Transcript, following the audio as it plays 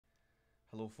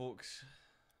Hello folks,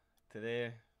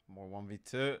 today more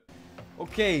 1v2.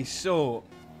 Okay, so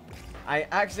I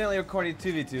accidentally recorded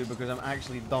 2v2 because I'm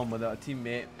actually dumb without a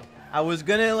teammate. I was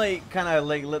gonna kinda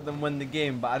let them win the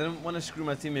game, but I didn't want to screw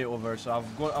my teammate over, so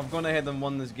I've gone ahead and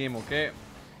won this game, okay?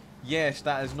 Yes,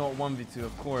 that is not 1v2,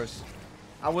 of course.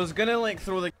 I was gonna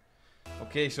throw the...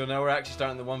 Okay, so now we're actually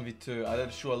starting the 1v2. I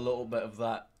did show a little bit of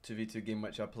that 2v2 game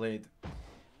which I played.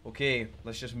 Okay,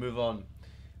 let's just move on.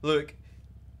 Look,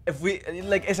 if we,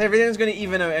 everything's gonna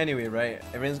even out anyway, right?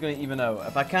 Everything's gonna even out.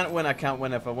 If I can't win, I can't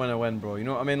win. If I win, I win, bro. You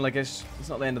know what I mean? It's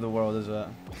not the end of the world, is it?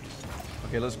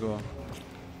 Okay, let's go.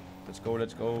 Let's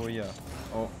go, yeah.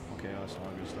 Oh, okay, that's not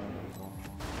a good start.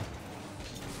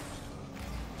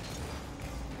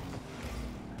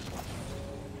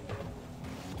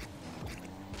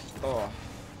 Oh.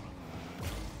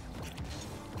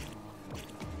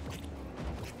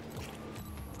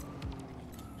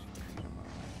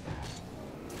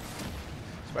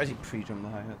 Surprised he pre-jumped the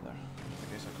high hit there.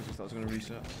 I guess because he thought it was going to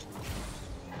reset.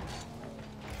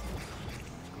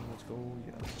 Let's go,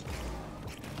 yeah.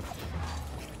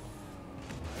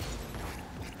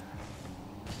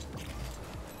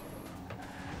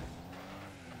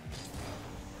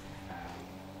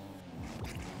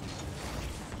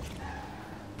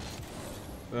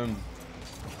 Boom.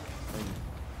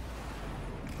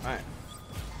 Alright.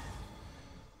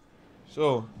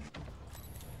 So,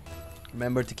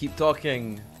 remember to keep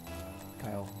talking,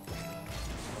 Kyle.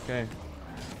 Okay.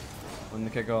 Win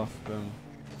the kickoff. Boom.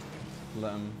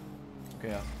 Let him. Okay,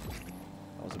 yeah.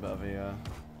 That was a bit of a.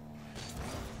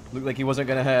 Looked like he wasn't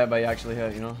gonna hit, but he actually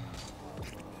hit, you know?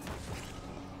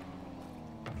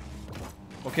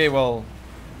 Okay, well.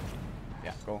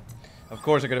 Yeah, go. Of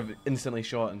course, I could have instantly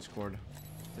shot and scored.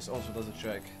 This also does a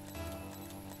trick.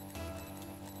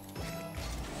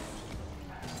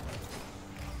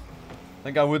 I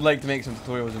think I would like to make some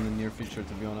tutorials in the near future,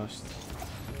 to be honest.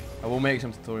 I will make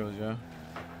some tutorials, yeah.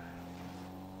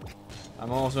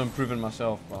 I'm also improving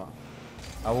myself, but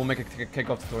I will make a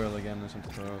kickoff tutorial again and some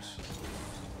tutorials.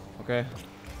 Okay?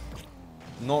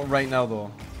 Not right now,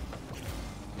 though.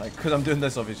 Because I'm doing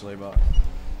this, obviously, but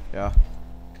yeah.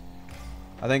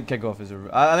 I think kickoff is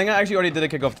I think I actually already did a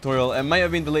kickoff tutorial. It might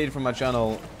have been deleted from my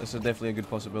channel. This is definitely a good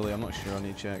possibility. I'm not sure. I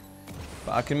need to check.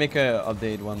 But I can make a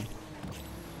updated one.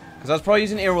 Because I was probably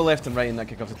using arrow left and right in that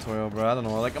kickoff tutorial, bro. I don't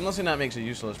know. I'm not saying that makes it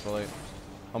useless, but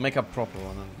I'll make a proper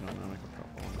one. No, make a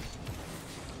proper one.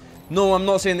 No, I'm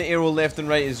not saying the arrow left and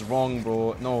right is wrong,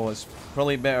 bro. No, it's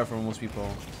probably better for most people.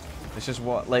 It's just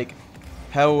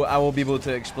how I will be able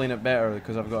to explain it better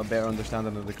because I've got a better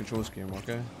understanding of the control scheme,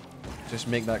 okay? Just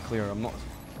make that clear. I'm not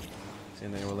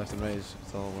saying that arrow left and right is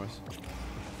all worse.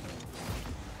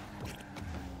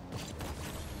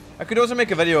 I could also make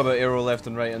a video about arrow left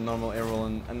and right and normal arrow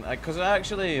and because I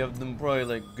actually have them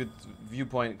probably good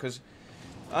viewpoint because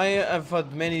I have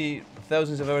had many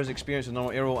thousands of hours experience with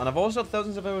normal arrow and I've also had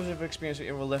thousands of hours of experience with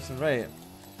arrow left and right.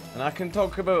 And I can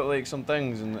talk about some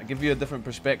things and give you a different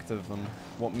perspective on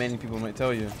what many people might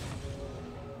tell you.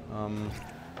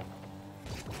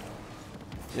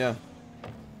 Yeah.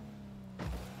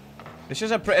 It's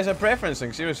just it's a preference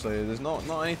thing, seriously. There's not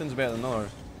anything's better than another.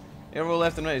 Arrow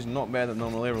left and right is not better than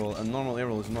normal arrow, and normal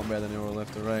arrow is not better than arrow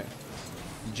left or right.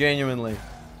 Genuinely.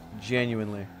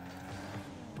 Genuinely.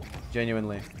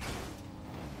 Genuinely.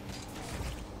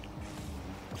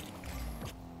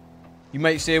 You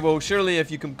might say, well, surely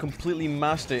if you can completely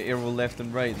master arrow left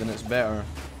and right, then it's better.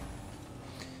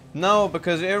 No,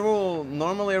 because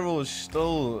normal arrow is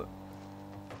still...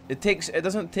 It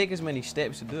doesn't take as many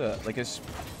steps to do it.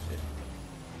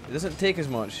 It doesn't take as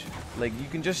much. You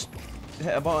can just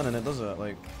hit a button and it does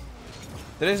it.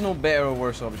 There is no better or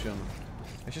worse option.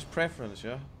 It's just preference,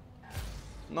 yeah?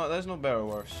 No, there's no better or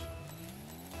worse.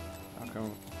 I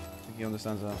don't think he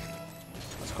understands that.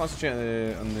 Let's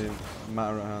concentrate on the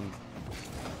matter at hand.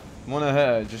 I'm gonna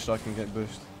hit it just so I can get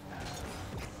boost.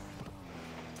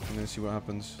 And then see what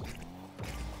happens.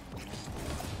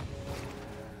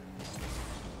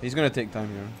 He's gonna take time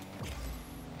here.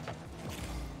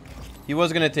 He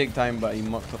was gonna take time, but he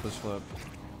mucked up his flip.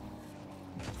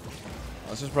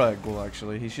 This is probably a goal,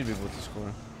 actually. He should be able to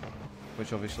score.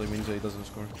 Which obviously means that he doesn't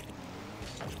score.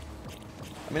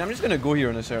 I mean, I'm just gonna go here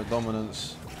and assert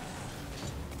dominance.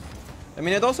 I mean,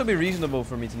 it'd also be reasonable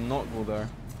for me to not go there.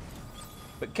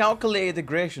 But calculated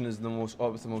aggression is the most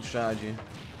optimal strategy.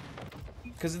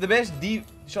 Because the best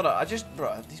Shut up,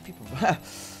 bro, these people...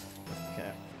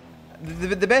 Okay.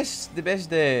 The best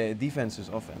defense is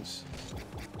offense.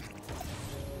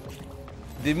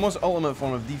 The most ultimate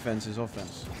form of defense is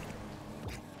offense.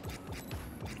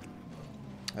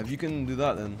 If you can do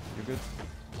that, then you're good.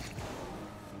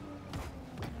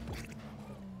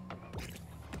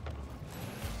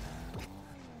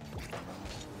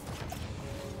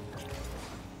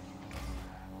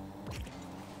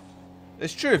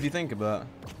 It's true if you think about it.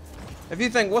 If you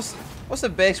think, what's the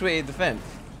best way to defend?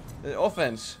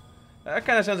 Offense. That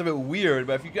kind of sounds a bit weird,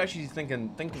 but if you actually think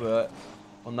about it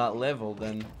on that level,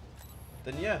 then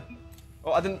yeah.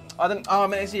 Oh, I didn't. Oh, I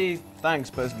meant to say thanks,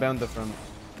 but it's bound different.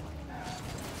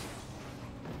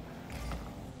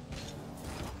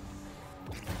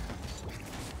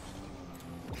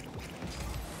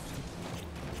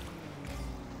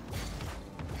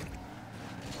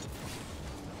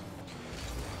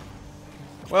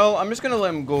 Well, I'm just gonna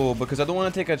let him go because I don't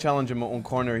want to take a challenge in my own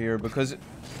corner here, because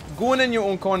going in your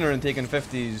own corner and taking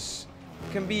 50s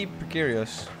can be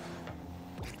precarious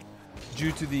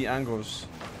due to the angles.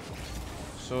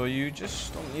 So you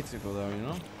just don't need to go there, you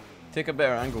know? Take a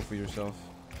better angle for yourself.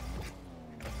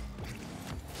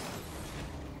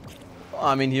 Well,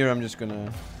 I mean, here I'm just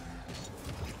gonna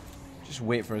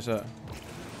wait for a sec.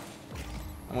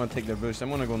 I'm gonna take their boost. I'm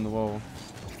gonna go on the wall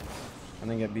and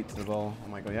then get beat to the ball. Oh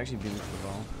my god, he actually beat me to the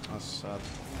ball. That's sad.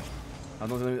 I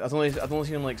don't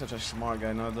see him like such a smart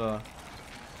guy now, though.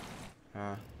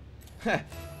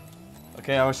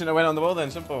 Okay, I shouldn't have went on the ball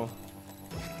then. Simple.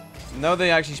 Now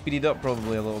they actually speeded up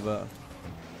probably a little bit.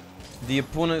 The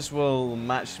opponents will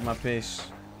match my pace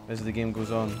as the game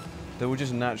goes on. They will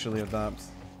just naturally adapt.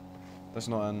 That's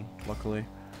not in, luckily.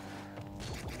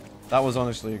 That was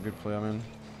honestly a good play, I mean.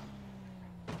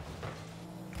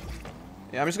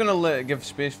 Yeah, I'm just gonna give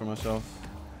space for myself.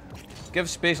 Give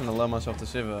space and allow myself to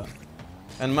save it.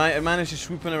 And manage to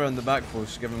swoop in around the back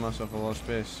post, giving myself a lot of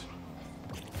space.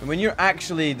 And when you're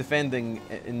actually defending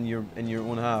in your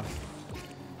own half,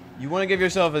 you want to give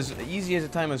yourself as easy as a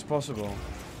time as possible.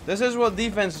 This is what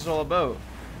defense is all about.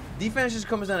 Defense just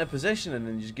comes down to position and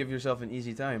then you just give yourself an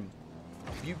easy time.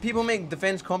 People make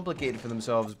defense complicated for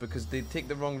themselves because they take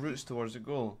the wrong routes towards the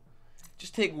goal.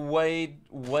 Just take wide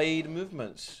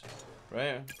movements.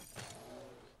 Right?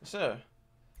 That's it.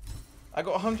 I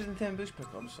got 110 boost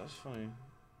pickups, that's funny.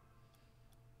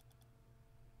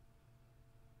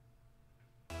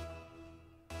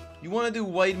 You want to do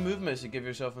wide movements to give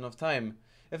yourself enough time.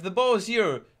 If the ball is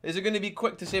here, is it going to be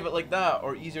quick to save it like that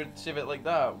or easier to save it like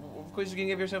that? Of course you can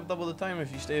give yourself double the time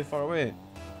if you stay far away.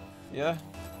 Yeah?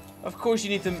 Of course you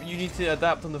need to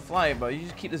adapt on the fly, but you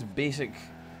just keep this basic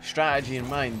strategy in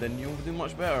mind, then you'll do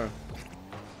much better.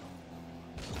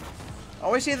 I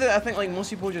always say that I think like most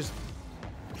people just...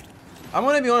 I'm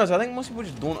gonna be honest, I think most people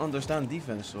just don't understand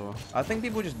defense, so... I think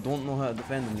people just don't know how to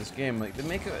defend in this game. Like, they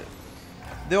make it...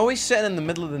 They always sit in the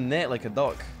middle of the net like a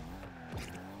duck.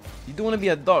 You don't want to be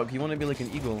a duck, you want to be like an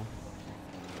eagle.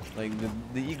 Like,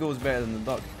 the eagle is better than the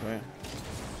duck, right?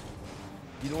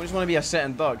 You don't just want to be a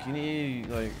sitting duck, you need,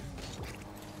 like...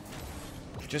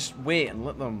 Just wait and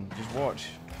let them, just watch.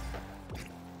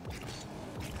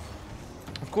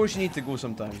 Of course you need to go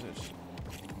sometimes,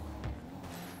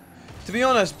 To be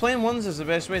honest, playing ones is the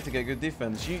best way to get good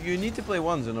defense. You need to play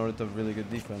ones in order to have really good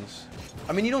defense.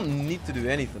 I mean, you don't need to do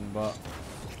anything, but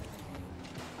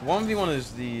 1v1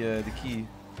 is the key.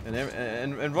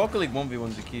 And Rocket League 1v1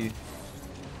 is the key.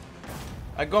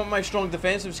 I got my strong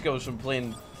defensive skills from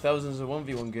playing thousands of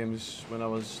 1v1 games when I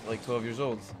was like 12 years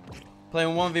old.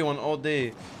 Playing 1v1 all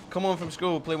day. Come home from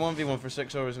school, play 1v1 for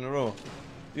 6 hours in a row.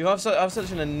 You have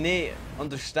such an innate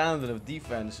understanding of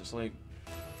defense. It's like,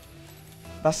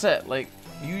 that's it. Like,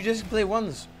 you just play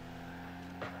ones.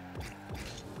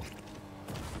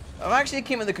 I've actually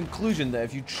came to the conclusion that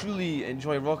if you truly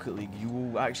enjoy Rocket League, you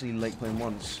will actually like playing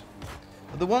ones.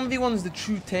 But the 1v1 is the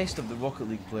true test of the Rocket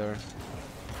League player.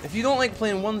 If you don't like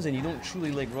playing ones, then you don't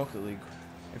truly like Rocket League.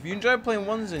 If you enjoy playing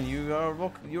ones, then you're a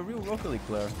real Rocket League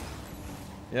player.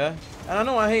 Yeah? And I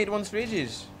know I hated ones for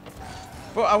ages.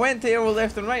 But I went to arrow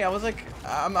left and right. I was like,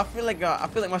 I feel like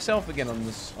myself again on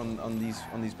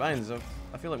these binds.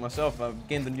 I feel like myself. I've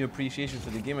gained a new appreciation for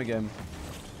the game again.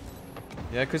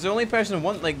 Yeah, because the only person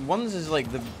ones is like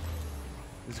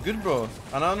it's good, bro.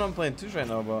 And I know I'm playing twos right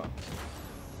now, but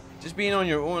just being on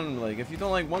your own, like if you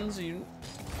don't like ones, you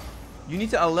need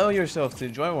to allow yourself to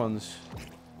enjoy ones.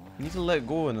 You need to let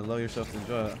go and allow yourself to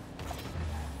enjoy it.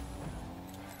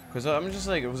 Because I'm just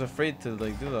like I was afraid to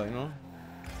like do that, you know.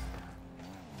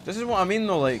 This is what I mean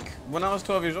though, like, when I was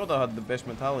 12 years old I had the best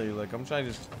mentality, like, I'm trying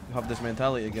to just have this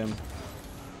mentality again.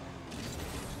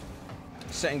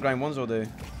 Sit and grind ones all day.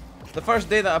 The first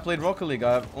day that I played Rocket League,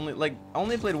 I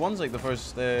only played ones like the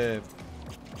first,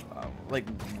 like,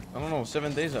 I don't know,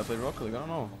 7 days that I played Rocket League, I don't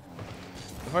know.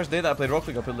 The first day that I played Rocket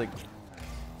League, I played like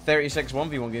 36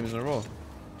 1v1 games in a row.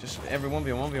 Just every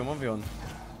 1v1, 1v1, 1v1.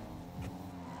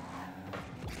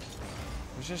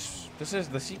 It's just, this is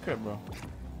the secret, bro.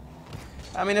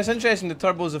 I mean, it's interesting that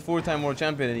Turbo's a 4-time world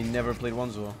champion and he never played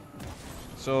ones though.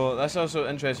 So that's also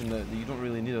interesting that you don't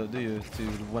really need it, do you, to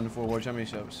win 4 World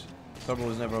Championships? Turbo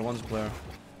was never a ones player.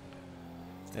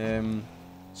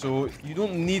 So you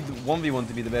don't need 1v1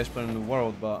 to be the best player in the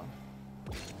world, but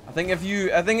I think I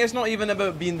think it's not even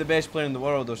about being the best player in the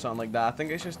world or something like that. I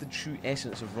think it's just the true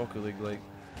essence of Rocket League, like,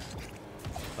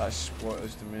 that's what it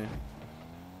is to me.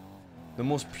 The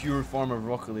most pure form of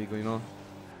Rocket League, you know?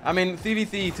 I mean,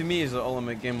 3v3 to me is the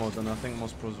ultimate game mode, and I think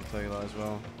most pros will tell you that as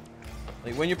well.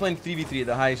 Like, when you're playing 3v3 at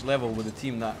the highest level with a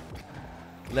team, that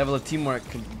level of teamwork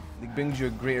brings you a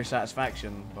greater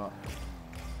satisfaction, but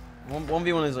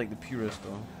 1v1 is like the purest,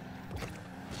 though.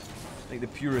 Like the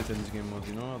Puritans game mode,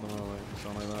 you know? I don't know, like,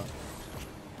 something like that.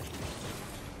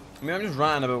 I mean, I'm just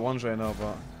ranting about ones right now,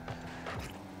 but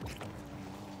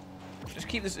just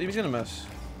keep this. He's gonna miss.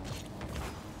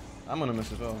 I'm gonna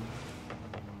miss as well.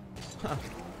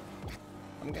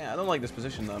 I don't like this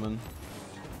position that I'm in.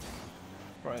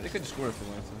 Right, they could score if they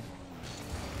wanted to.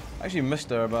 I actually missed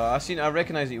there, but I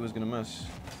recognized that he was gonna miss,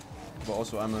 but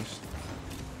also I missed.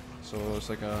 So it's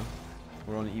like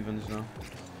we're on evens now.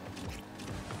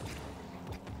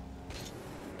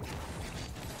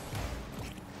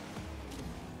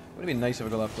 Would it be nice if I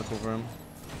got that flick over him?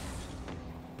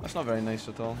 That's not very nice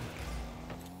at all.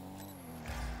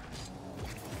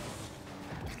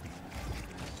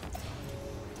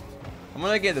 I'm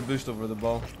gonna get the boost over the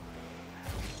ball,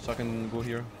 so I can go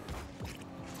here.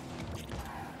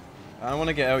 I don't want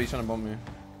to get out, he's trying to bump me.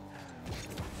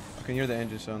 I can hear the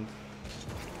engine sound.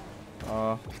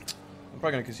 I'm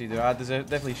probably gonna concede there. I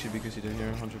definitely should be conceding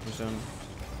here, 100%.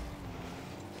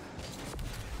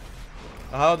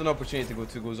 I had an opportunity to go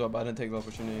 2 goals up, but I didn't take the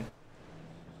opportunity.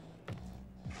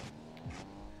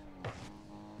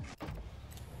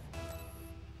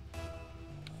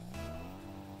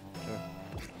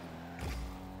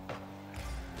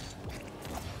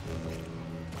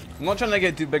 I'm not trying to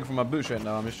get too big for my boots right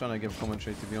now, I'm just trying to give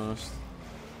commentary, to be honest.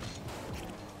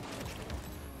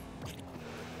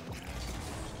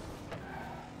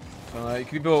 So like,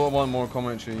 people want more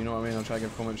commentary, you know what I mean? I'll try to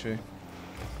give commentary.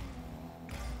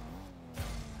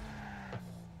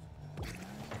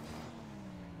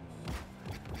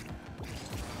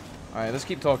 Alright, let's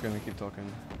keep talking, I'm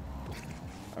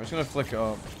just gonna flick it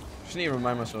up. Just need to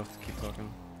remind myself to keep talking.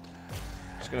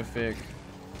 Just gonna fake.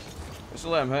 Just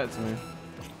let him hit it to me.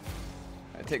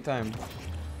 Alright, take time.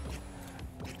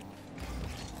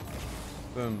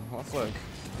 Boom, what a flick.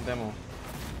 Demo.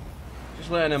 Just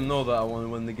letting him know that I want to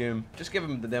win the game. Just give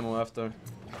him the demo after.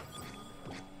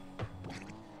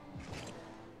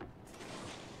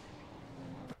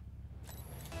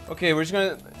 Okay, we're just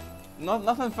gonna...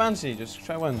 Nothing fancy, just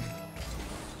try win.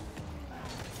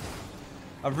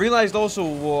 I've realized also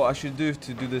what I should do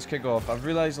to do this kickoff. I've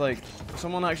realized, like,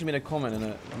 someone actually made a comment in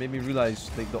it. It made me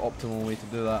realize, like, the optimal way to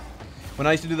do that. When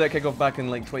I used to do that kickoff back in,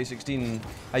 like, 2016,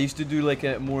 I used to do, like,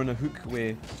 it more in a hook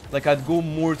way. Like, I'd go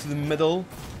more to the middle.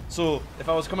 So, if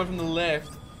I was coming from the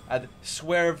left, I'd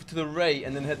swerve to the right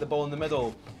and then hit the ball in the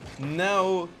middle.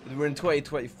 Now, we're in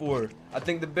 2024. I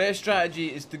think the best strategy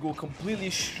is to go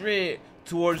completely straight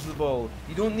towards the ball.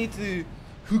 You don't need to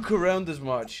hook around as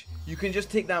much. You can just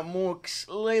take that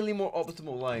slightly more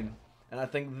optimal line. And I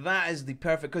think that is the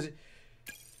perfect, because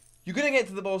you're going to get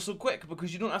to the ball so quick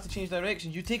because you don't have to change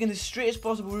direction. You're taking the straightest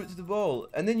possible route to the ball.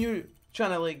 And then you're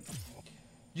trying to, like,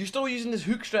 you're still using this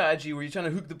hook strategy where you're trying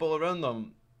to hook the ball around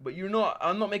them. But you're not,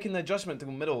 I'm not making the adjustment to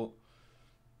go middle.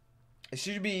 It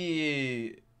should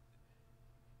be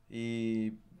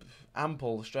a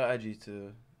ample strategy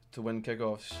to win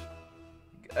kickoffs.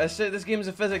 I said this game is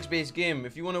a physics-based game.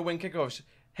 If you want to win kickoffs,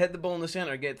 hit the ball in the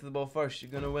center, get to the ball first. You're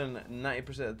going to win 90%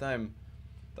 of the time.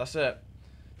 That's it.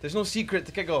 There's no secret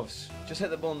to kickoffs. Just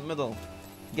hit the ball in the middle.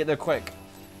 Get there quick.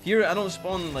 Here, I don't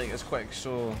spawn like as quick,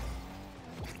 so...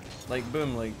 Like,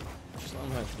 boom, like... Just let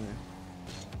him hit me.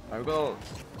 Alright, we got...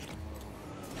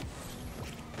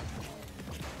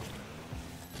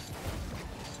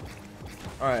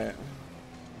 Alright.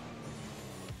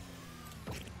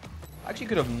 I actually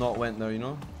could have not went there, you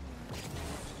know?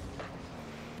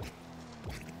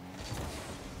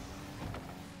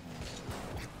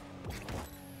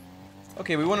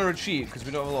 Okay, we want to retreat because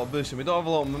we don't have a lot of boost and we don't have a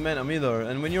lot of momentum either.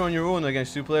 And when you're on your own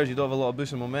against 2 players, you don't have a lot of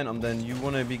boost and momentum, then you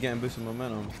want to be getting boost and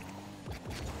momentum.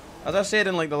 As I said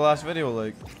in like the last video,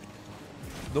 like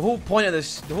the whole point of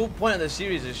this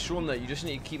series is showing that you just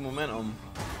need to keep momentum.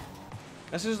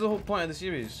 This is the whole point of the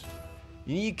series.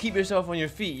 You need to keep yourself on your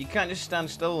feet. You can't just stand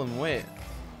still and wait.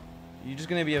 You're just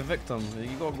gonna be a victim.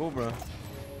 You gotta go, bro.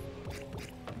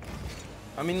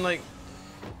 I mean, like,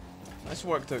 this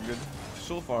worked out good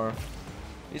so far.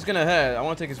 He's gonna hit. I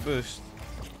want to take his boost.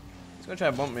 He's gonna try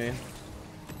to bump me.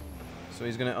 So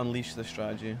he's gonna unleash the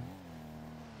strategy.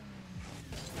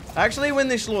 Actually, when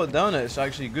they slow it down, it's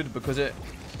actually good because it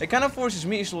kind of forces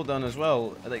me to slow down as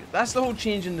well. Like, that's the whole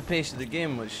change in the pace of the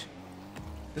game, which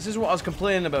this is what I was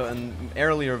complaining about in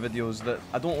earlier videos, that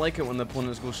I don't like it when the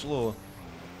opponents go slow.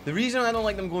 The reason I don't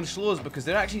like them going slow is because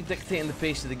they're actually dictating the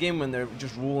pace of the game when they're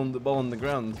just rolling the ball on the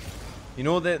ground. You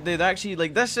know, they'd actually,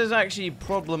 like, this is actually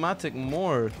problematic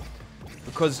more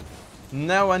because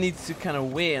now I need to kind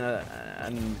of wait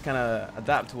and kind of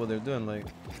adapt to what they're doing. Like,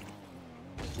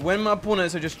 when my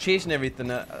opponents are just chasing everything,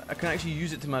 I can actually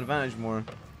use it to my advantage more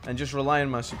and just rely on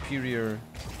my superior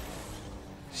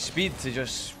speed to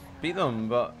just beat them.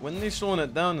 But when they're slowing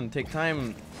it down and take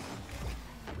time,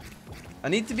 I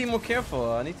need to be more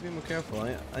careful. I need to be more careful.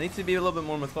 I need to be a little bit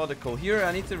more methodical. Here,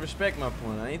 I need to respect my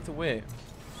opponent. I need to wait.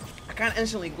 I can't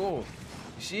instantly go.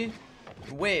 You see?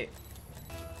 Wait.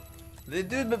 They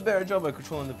do a bit better job at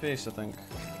controlling the pace, I think.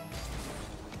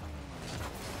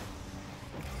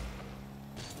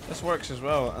 This works as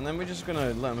well. And then we're just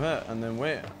gonna let him hit and then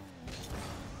wait.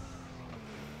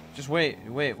 Just wait.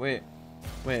 Wait.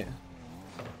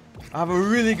 I have a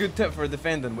really good tip for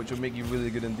defending, which will make you really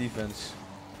good in defense.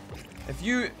 If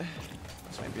you...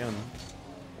 This might be on.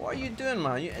 What are you doing,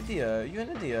 man? You idiot. You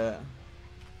an idiot.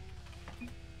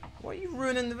 What are you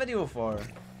ruining the video for?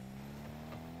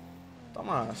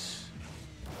 Dumbass.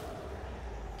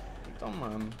 You dumb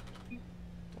man.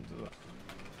 Don't do that.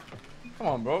 Come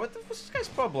on, bro. What's this guy's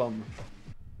problem?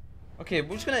 Okay,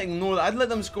 we're just gonna ignore that. I'd let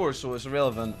them score, so it's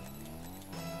irrelevant.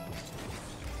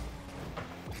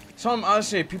 Some, I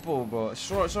say people, bro.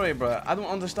 Sorry, bro. I don't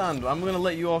understand. I'm gonna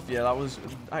let you off. Yeah, that was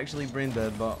actually brain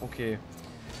dead, but okay.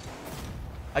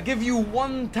 I give you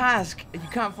one task. You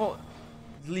can't fall.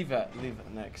 Leave it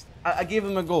next. I gave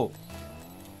him a goal.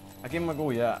 I gave him a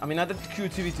goal, yeah. I mean, I did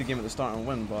Q2v2 game at the start and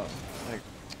win, but like.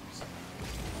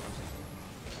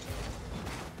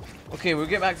 Okay, we'll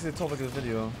get back to the topic of the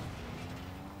video.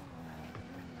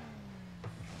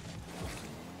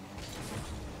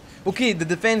 Okay, the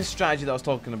defense strategy that I was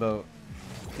talking about.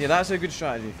 Yeah, that's a good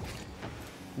strategy.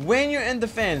 When you're in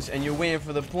defense and you're waiting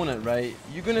for the opponent, right,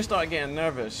 you're gonna start getting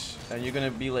nervous and you're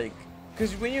gonna be like,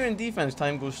 because when you're in defense,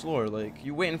 time goes slower. Like,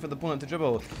 you're waiting for the opponent to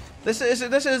dribble. This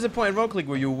is the point in Rocket League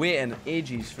where you're waiting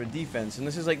ages for defense, and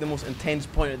this is like the most intense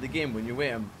point of the game when you're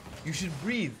waiting. You should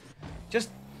breathe, just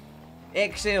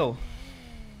exhale,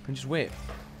 and just wait,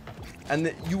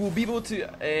 and you will be able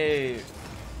to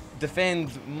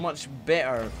defend much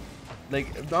better. Like,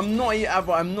 I'm not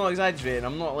exaggerating.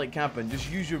 I'm not like camping.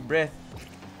 Just use your breath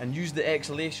and use the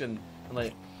exhalation, and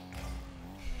like.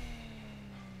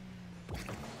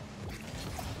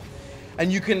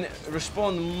 And you can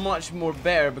respond much more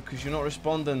better because you're not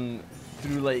responding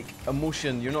through like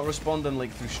emotion. You're not responding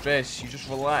like through stress. You just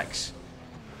relax.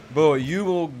 Bro, you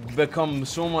will become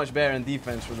so much better in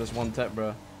defense with this one tip,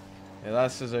 bro. Yeah,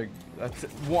 that's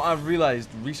what I've realized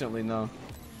recently now.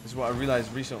 This is what I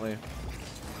realized recently.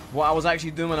 What I was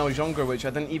actually doing when I was younger, which I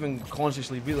didn't even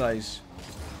consciously realize.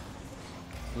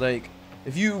 Like,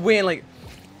 if you wait like...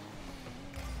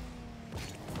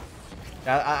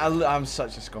 I'm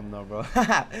such a scum now, bro.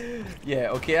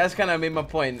 Yeah, okay, that's kind of made my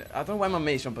point. I don't know why my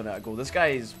mate's jumping at a goal. This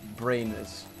guy's brain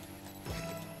is...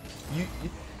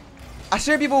 I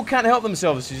swear people can't help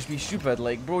themselves to just be stupid.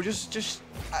 Like, bro,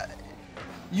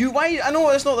 why? I know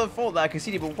it's not the fault that I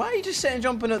conceded, but why are you just sitting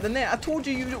jumping out the net? I told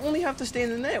you you only have to stay in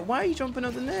the net. Why are you jumping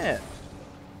out the net?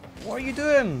 What are you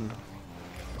doing?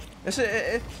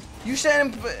 You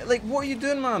said, like, what are you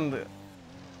doing, man?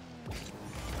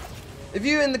 If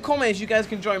you in the comments, you guys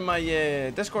can join my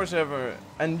Discord server,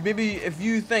 and maybe if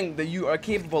you think that you are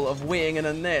capable of waiting in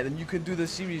a net, then you can do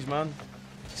this series, man.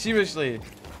 Seriously,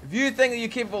 if you think that you're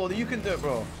capable, then you can do it,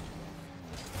 bro.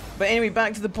 But anyway,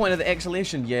 back to the point of the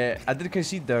exhalation. Yeah, I did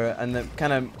concede there, and that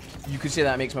kind of, you could say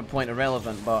that makes my point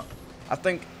irrelevant. But I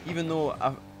think even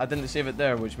though I didn't save it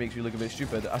there, which makes me look a bit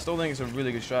stupid, I still think it's a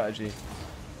really good strategy.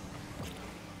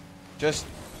 Just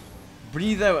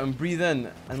breathe out and breathe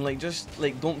in, and like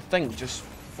don't think, just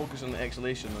focus on the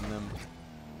exhalation, and then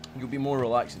you'll be more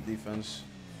relaxed in defense.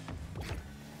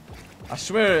 I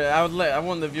swear, I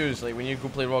want the viewers, like, when you go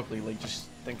play Rocket League, like, just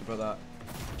think about that.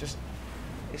 Just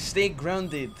stay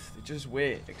grounded. Just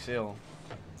wait, exhale,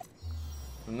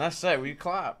 and that's it. We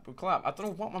clap. I don't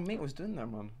know what my mate was doing there,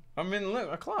 man. I mean, look,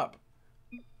 I clap.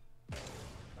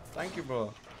 Thank you,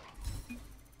 bro.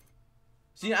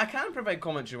 See, I can provide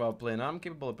commentary while playing. I'm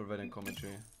capable of providing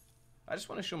commentary. I just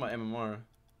want to show my MMR.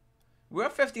 We're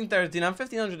 1513. I'm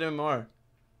 1500 MMR.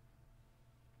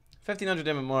 1500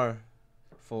 MMR,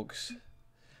 folks.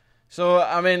 So,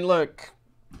 I mean, look.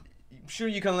 I'm sure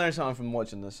you can learn something from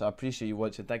watching this. I appreciate you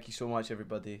watching. Thank you so much,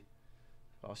 everybody.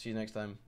 I'll see you next time.